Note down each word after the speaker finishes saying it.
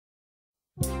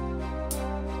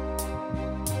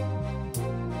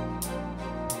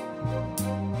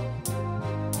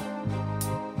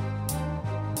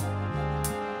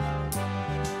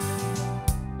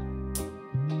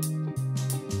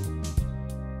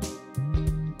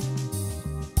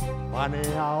Funny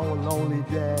how a lonely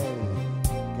day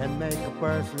can make a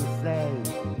person say,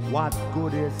 what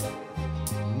good is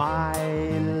my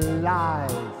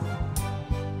life?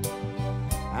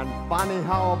 And funny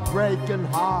how a breaking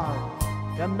heart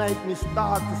can make me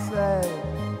start to say,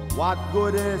 what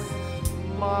good is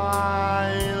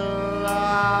my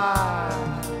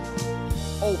life?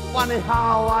 Oh, funny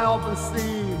how I often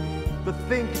seem to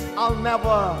think I'll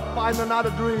never find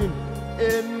another dream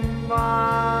in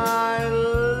my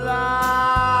life,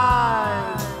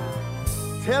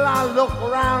 till I look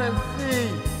around and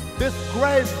see this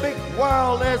great big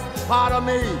world is part of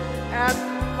me and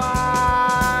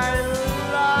my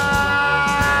life.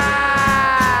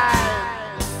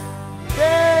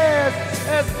 This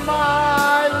is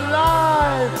my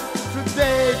life.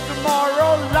 Today,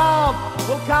 tomorrow, love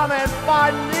will come and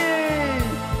find me.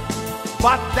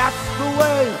 But that's the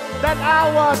way that I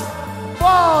was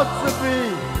born to be.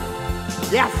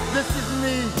 Yes, this is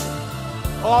me.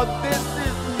 Oh, this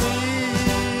is me.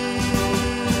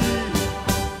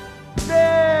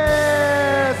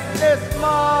 This is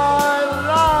my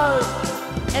life,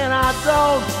 and I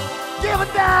don't give a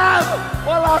damn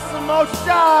for lost emotions.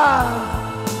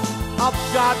 I've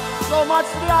got so much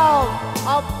love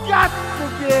I've got to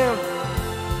give.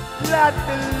 Let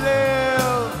me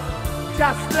live,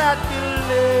 just let me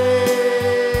live.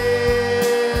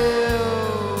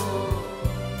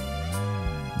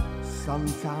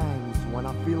 Sometimes when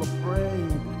I feel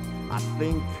afraid, I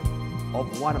think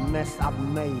of what a mess I've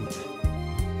made.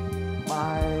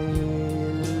 My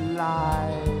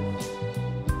life,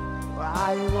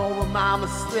 crying over my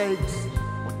mistakes,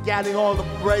 forgetting all the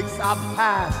breaks I've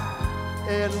had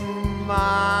in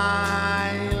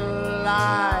my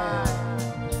life.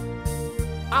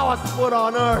 I was put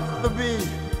on earth to be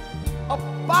a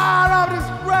part of this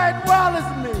great world as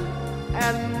me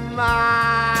and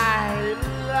my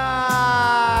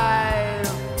life.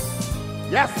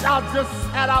 Yes, I'll just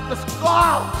add up the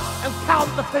score and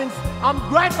count the things I'm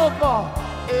grateful for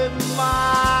in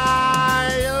my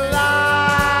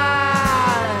life.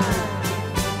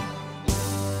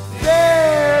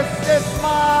 This is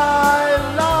my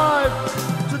life.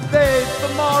 Today,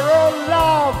 tomorrow,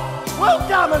 love will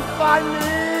come and find me.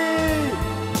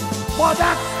 For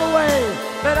that's the way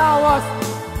that I was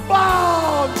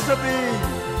born to be.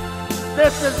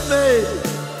 This is me.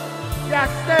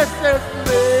 Yes, this is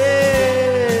me.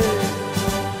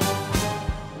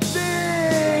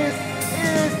 This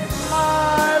is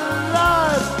my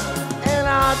life, and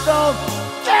I don't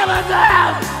give a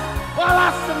damn for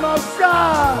lost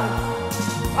emotions.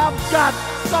 I've got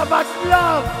so much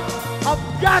love I've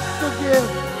got to give.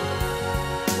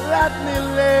 Let me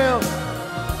live,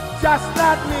 just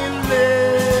let me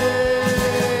live.